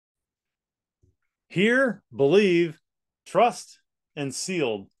Hear, believe, trust, and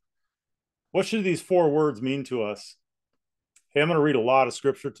sealed. What should these four words mean to us? Hey, I'm going to read a lot of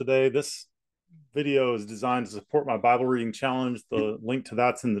scripture today. This video is designed to support my Bible reading challenge. The link to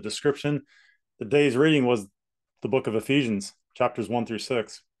that's in the description. The day's reading was the book of Ephesians, chapters 1 through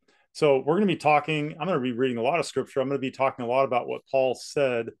 6. So I'm going to be reading a lot of scripture. I'm going to be talking a lot about what Paul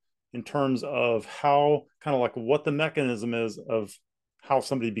said in terms of how, kind of like what the mechanism is of how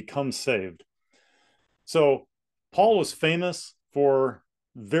somebody becomes saved. So Paul was famous for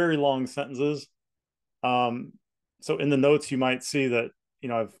very long sentences. Um, so in the notes, you might see that,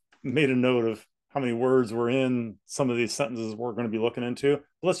 I've made a note of how many words were in some of these sentences we're going to be looking into.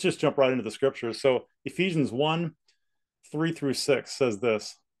 Let's just jump right into the scriptures. So Ephesians 1:3-6 says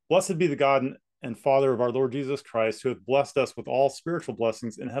this: Blessed be the God and Father of our Lord Jesus Christ, who hath blessed us with all spiritual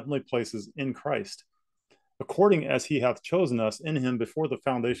blessings in heavenly places in Christ, according as he hath chosen us in him before the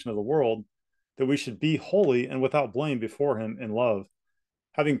foundation of the world, that we should be holy and without blame before him in love,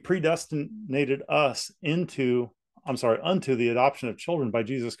 having predestinated us unto the adoption of children by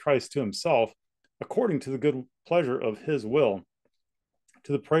Jesus Christ to himself, according to the good pleasure of his will,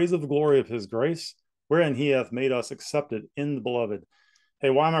 to the praise of the glory of his grace, wherein he hath made us accepted in the beloved. Hey,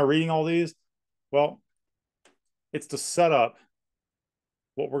 why am I reading all these? Well, it's to set up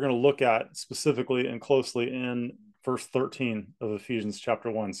what we're going to look at specifically and closely in verse 13 of Ephesians chapter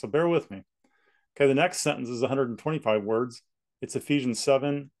 1. So bear with me. Okay, the next sentence is 125 words. It's Ephesians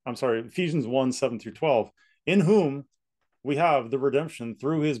 1:7-12. In whom we have the redemption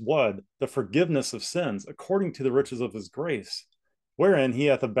through his blood, the forgiveness of sins, according to the riches of his grace, wherein he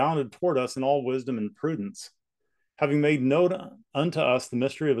hath abounded toward us in all wisdom and prudence, having made known unto us the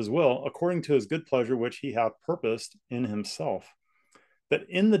mystery of his will, according to his good pleasure, which he hath purposed in himself, that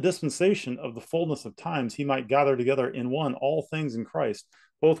in the dispensation of the fullness of times he might gather together in one all things in Christ,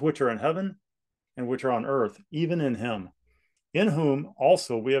 both which are in heaven and which are on earth, even in him, in whom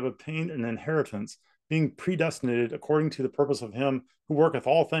also we have obtained an inheritance, being predestinated according to the purpose of him who worketh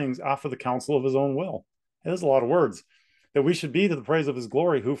all things after the counsel of his own will. It is a lot of words. That we should be to the praise of his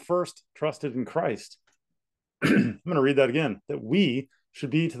glory, who first trusted in Christ. I'm going to read that again. That we should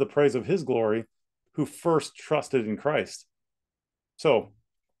be to the praise of his glory, who first trusted in Christ. So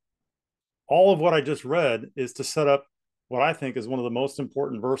all of what I just read is to set up what I think is one of the most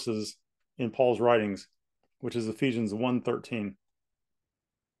important verses in Paul's writings, which is Ephesians 1:13,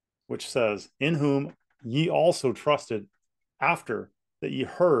 which says, in whom ye also trusted after that ye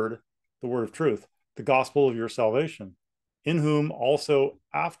heard the word of truth, the gospel of your salvation, in whom also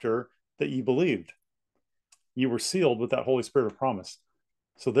after that ye believed, ye were sealed with that Holy Spirit of promise.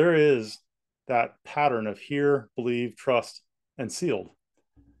 So there is that pattern of hear, believe, trust, and sealed.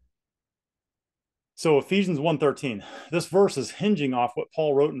 So Ephesians 1:13, this verse is hinging off what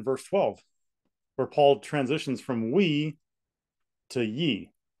Paul wrote in verse 12, where Paul transitions from we to ye.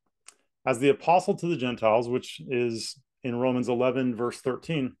 As the apostle to the Gentiles, which is in Romans 11, verse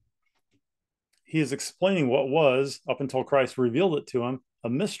 13, he is explaining what was, up until Christ revealed it to him, a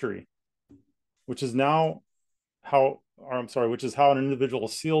mystery, which is now which is how an individual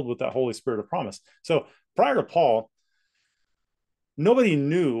is sealed with that Holy Spirit of promise. So prior to Paul, nobody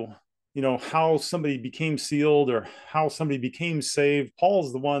knew, how somebody became sealed or how somebody became saved. Paul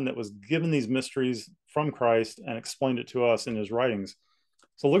is the one that was given these mysteries from Christ and explained it to us in his writings.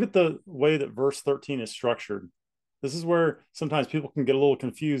 So look at the way that verse 13 is structured. This is where sometimes people can get a little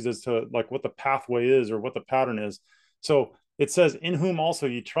confused as to like what the pathway is or what the pattern is. So it says, in whom also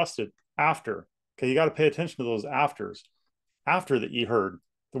ye trusted after. Okay, you got to pay attention to those afters. After that ye heard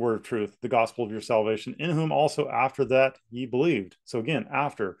the word of truth, the gospel of your salvation, in whom also after that ye believed. So again,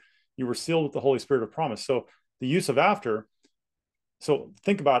 after you were sealed with the Holy Spirit of promise. So the use of after. So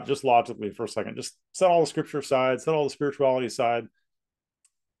think about it just logically for a second. Just set all the scripture aside, set all the spirituality aside.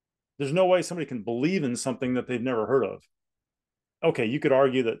 There's no way somebody can believe in something that they've never heard of. Okay, you could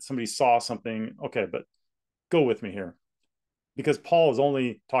argue that somebody saw something. Okay, but go with me here. Because Paul is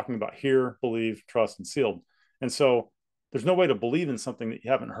only talking about hear, believe, trust, and sealed. And so there's no way to believe in something that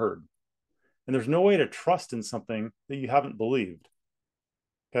you haven't heard. And there's no way to trust in something that you haven't believed.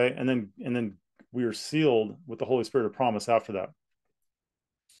 Okay, and then we are sealed with the Holy Spirit of promise after that.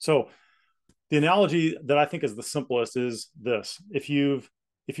 So the analogy that I think is the simplest is this: if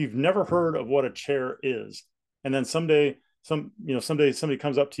you've never heard of what a chair is, and then someday somebody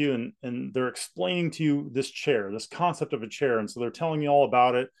comes up to you and they're explaining to you this chair, this concept of a chair, and so they're telling you all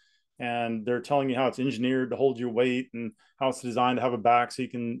about it, and they're telling you how it's engineered to hold your weight and how it's designed to have a back so you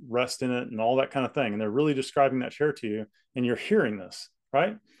can rest in it and all that kind of thing, and they're really describing that chair to you, and you're hearing this,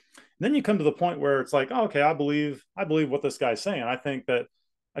 right? And then you come to the point where it's like, oh, okay, I believe what this guy's saying. I think that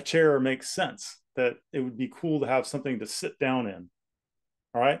a chair makes sense. that it would be cool to have something to sit down in.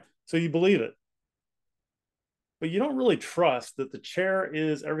 All right. So you believe it, but you don't really trust that the chair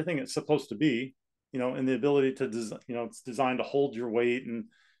is everything it's supposed to be, and the ability to design, it's designed to hold your weight and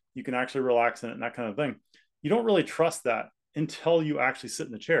you can actually relax in it and that kind of thing. You don't really trust that until you actually sit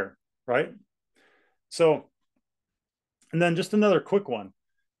in the chair, right? So, and then just another quick one.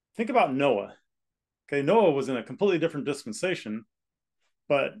 Think about Noah. Okay, Noah was in a completely different dispensation,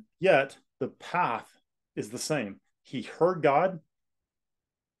 but yet the path is the same. He heard God,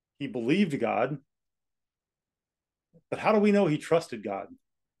 he believed God, but how do we know he trusted God?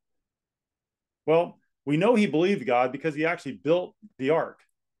 Well, we know he believed God because he actually built the ark,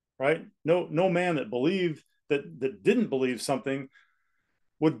 right? No man that believed that didn't believe something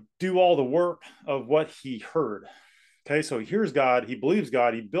would do all the work of what he heard. Okay, so he hears God, he believes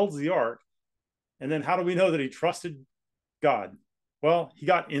God, he builds the ark, and then how do we know that he trusted God? Well, he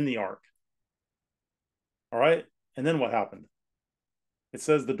got in the ark. All right, and then what happened? It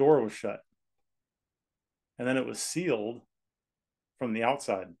says the door was shut, and then it was sealed from the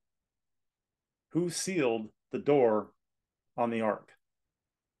outside. Who sealed the door on the ark?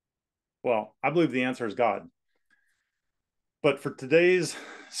 Well, I believe the answer is God. But for today's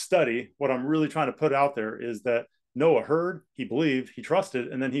study, what I'm really trying to put out there is that Noah heard, he believed, he trusted,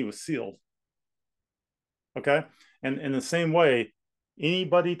 and then he was sealed. Okay? And in the same way,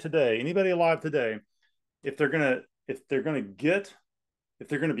 anybody alive today, if they're going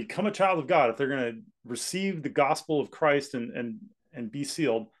to become a child of God, if they're going to receive the gospel of Christ and be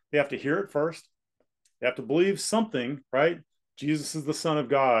sealed, they have to hear it first. They have to believe something, right? Jesus is the Son of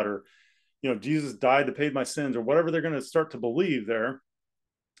God, or Jesus died to pay my sins, or whatever they're going to start to believe there.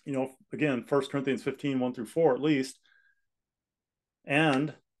 Again, 1 Corinthians 15, 1-4 at least.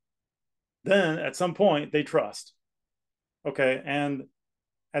 And then at some point they trust. Okay. And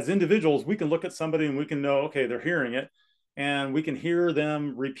as individuals, we can look at somebody and we can know, okay, they're hearing it. And we can hear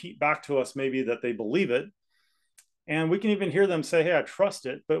them repeat back to us maybe that they believe it. And we can even hear them say, hey, I trust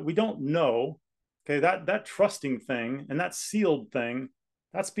it, but we don't know. Okay, that trusting thing and that sealed thing,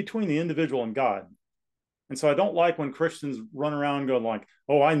 that's between the individual and God. And so I don't like when Christians run around going like,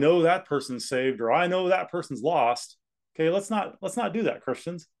 oh, I know that person's saved, or I know that person's lost. Okay, let's not do that,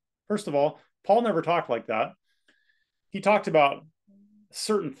 Christians. First of all, Paul never talked like that. He talked about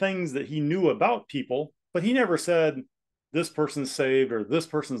certain things that he knew about people, but he never said this person's saved or this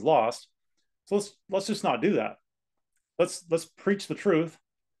person's lost. So let's just not do that. Let's preach the truth.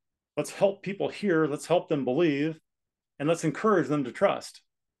 Let's help people hear. Let's help them believe, and let's encourage them to trust,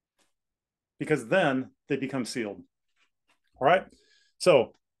 because then they become sealed. All right.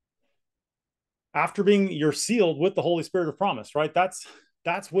 So after you're sealed with the Holy Spirit of promise, right? That's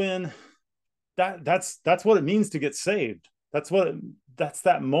when that's what it means to get saved. That's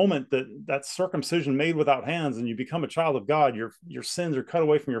that moment that circumcision made without hands, and you become a child of God. Your sins are cut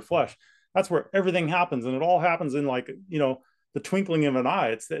away from your flesh. That's where everything happens, and it all happens in the twinkling of an eye.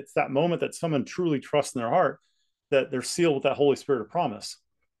 It's that moment that someone truly trusts in their heart that they're sealed with that Holy Spirit of promise.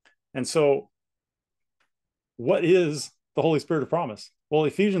 And so, what is the Holy Spirit of promise? Well,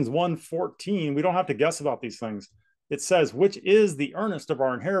 Ephesians 1:14, we don't have to guess about these things. It says, which is the earnest of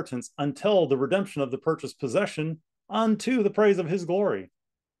our inheritance until the redemption of the purchased possession unto the praise of his glory.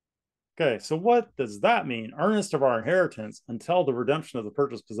 Okay, so what does that mean? Earnest of our inheritance until the redemption of the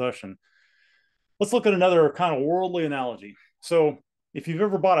purchased possession. Let's look at another kind of worldly analogy. So if you've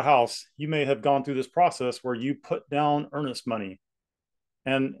ever bought a house, you may have gone through this process where you put down earnest money.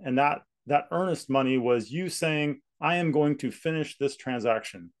 And that earnest money was you saying, I am going to finish this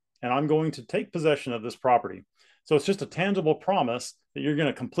transaction and I'm going to take possession of this property. So it's just a tangible promise that you're going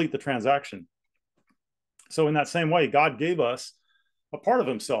to complete the transaction. So in that same way, God gave us a part of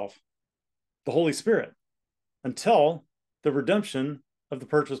himself, the Holy Spirit, until the redemption of the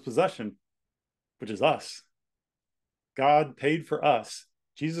purchased possession, which is us. God paid for us.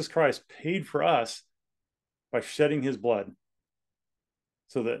 Jesus Christ paid for us by shedding his blood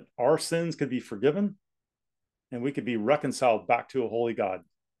so that our sins could be forgiven and we could be reconciled back to a holy God.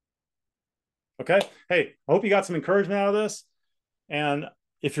 Okay. Hey, I hope you got some encouragement out of this. And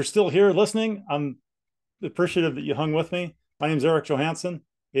if you're still here listening, I'm appreciative that you hung with me. My name is Eric Johansson.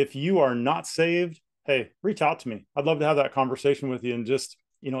 If you are not saved, hey, reach out to me. I'd love to have that conversation with you. And just,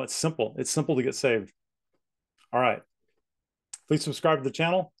 it's simple. It's simple to get saved. All right. Please subscribe to the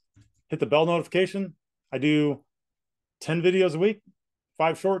channel. Hit the bell notification. I do 10 videos a week,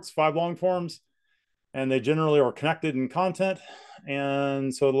 5 shorts, 5 long forms, and they generally are connected in content.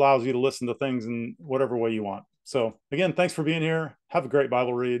 And so it allows you to listen to things in whatever way you want. So again, thanks for being here. Have a great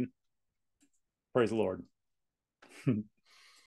Bible read. Praise the Lord.